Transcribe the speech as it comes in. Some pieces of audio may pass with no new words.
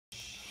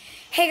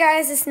Hey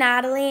guys, it's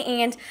Natalie,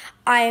 and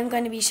I am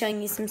going to be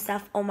showing you some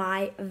stuff on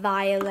my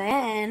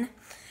violin.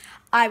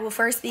 I will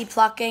first be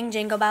plucking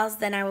jingle bells,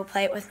 then I will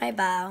play it with my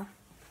bow.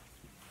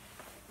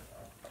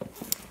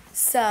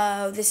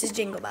 So, this is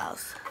Jingle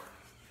Bells.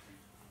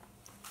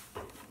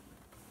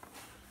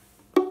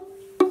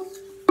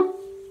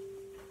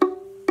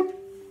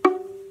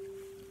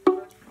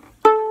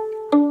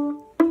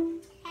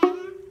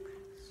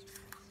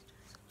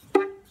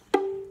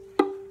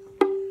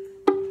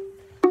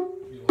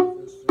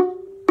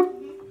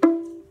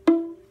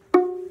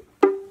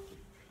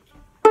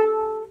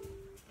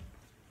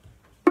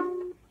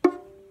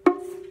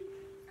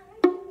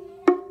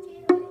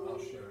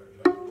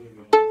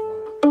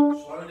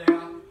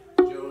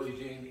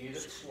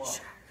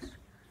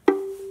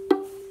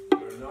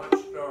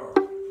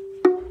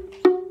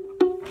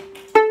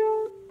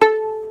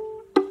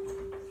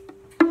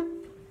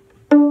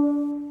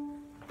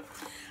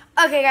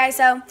 Okay guys,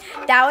 so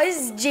that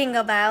was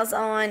Jingle Bells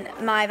on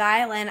my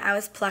violin. I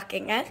was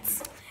plucking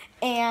it.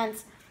 And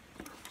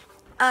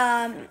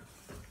now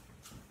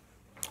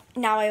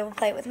I will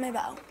play it with my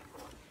bow.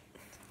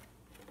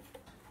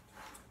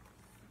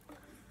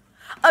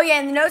 Oh yeah,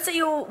 and the notes that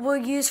you will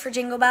use for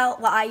Jingle Bell,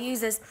 what I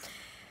use is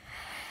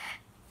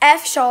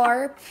F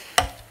sharp.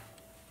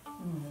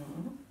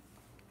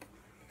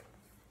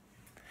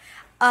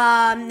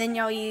 Then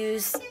you'll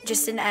use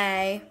just an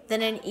A,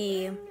 then an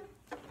E,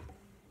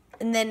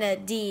 and then a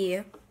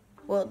D.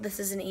 Well, this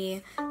is an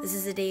E, this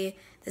is a D,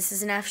 this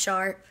is an F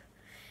sharp.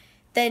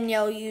 Then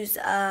you'll use,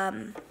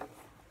 nope,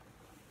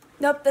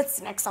 that's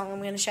the next song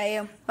I'm going to show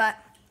you. But,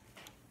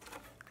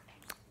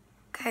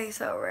 okay,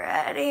 so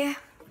ready?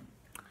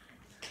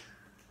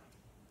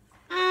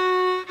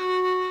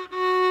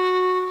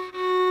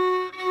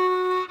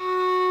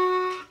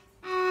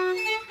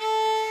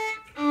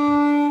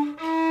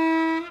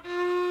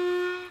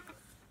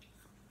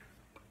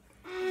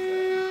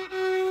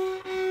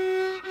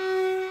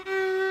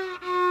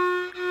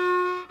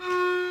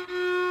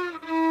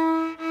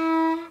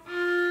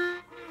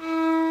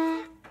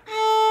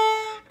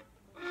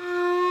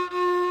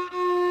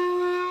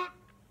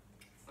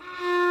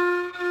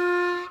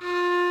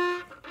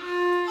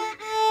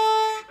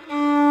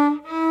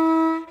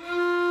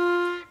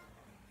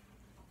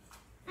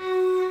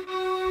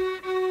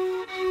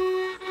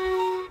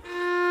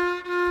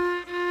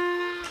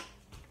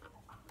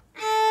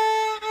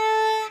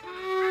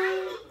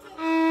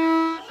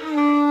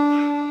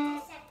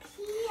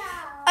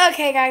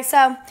 Okay guys,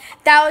 so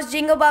that was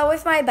Jingle Bell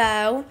with my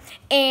bow,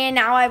 and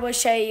now I will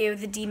show you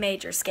the D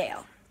major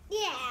scale.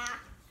 Yeah.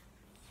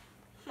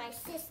 My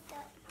sister.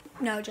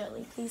 No,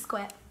 Jolie, please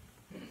quit.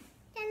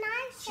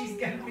 She's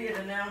going to be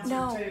an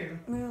announcer too.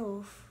 No,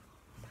 move.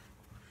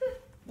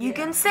 You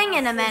can sing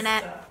in a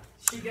minute.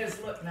 She goes,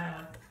 look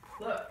now,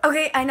 look.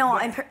 Okay, I know,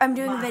 I'm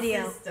doing a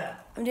video. Sister.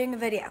 I'm doing a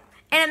video.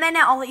 In a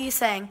minute, I'll let you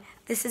sing.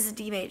 This is a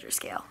D major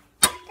scale.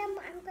 I'm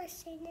going to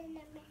sing in a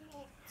minute.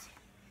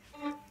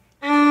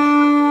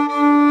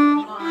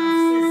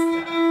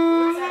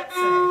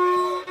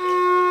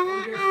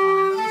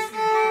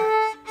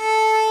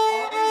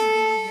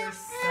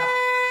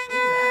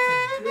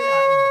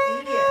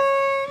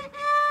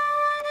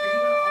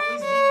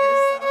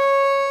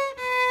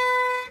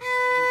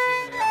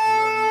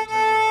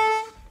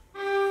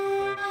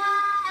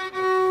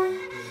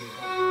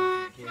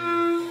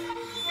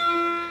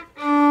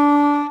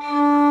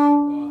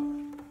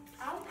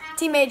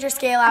 D major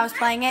scale, I was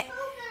playing it.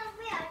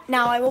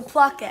 Now I will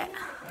pluck it.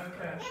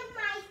 Okay.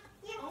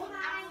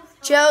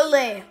 Jolie.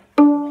 Okay.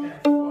 But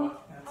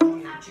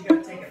you got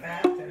to take it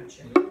back, don't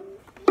you?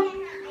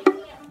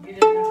 You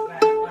didn't have it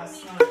back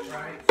last night,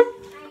 right?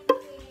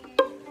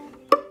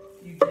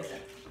 You did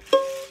it.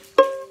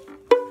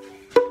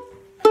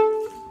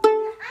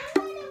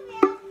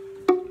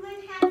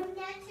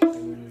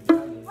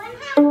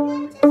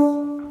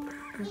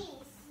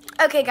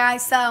 Okay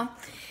guys, so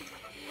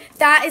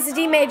that is a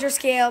D major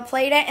scale.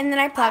 Played it and then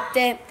I plucked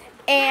it.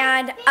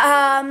 And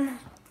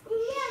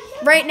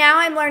right now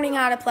I'm learning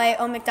how to play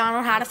Oh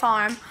MacDonald Had a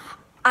Farm.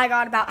 I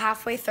got about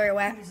halfway through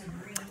it.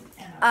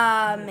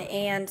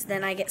 And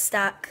then I get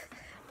stuck.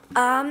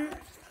 Is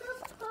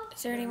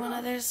there anyone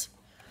others?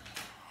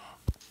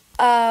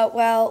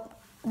 Well,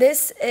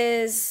 this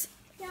is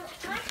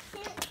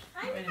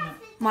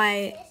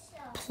my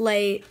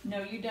play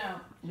No, you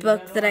don't.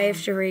 book that I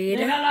have to read.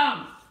 Leave it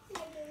alone.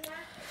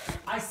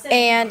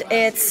 And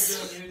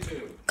it's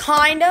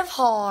kind of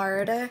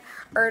hard to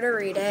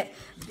read it.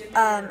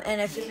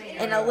 And if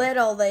in a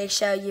little they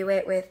show you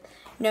it with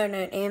no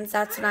note names.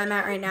 That's what I'm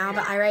at right now.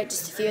 But I write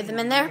just a few of them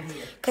in there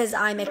because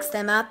I mix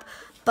them up.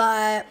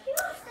 But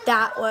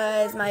that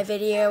was my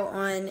video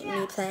on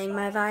me playing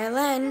my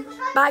violin.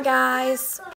 Bye guys.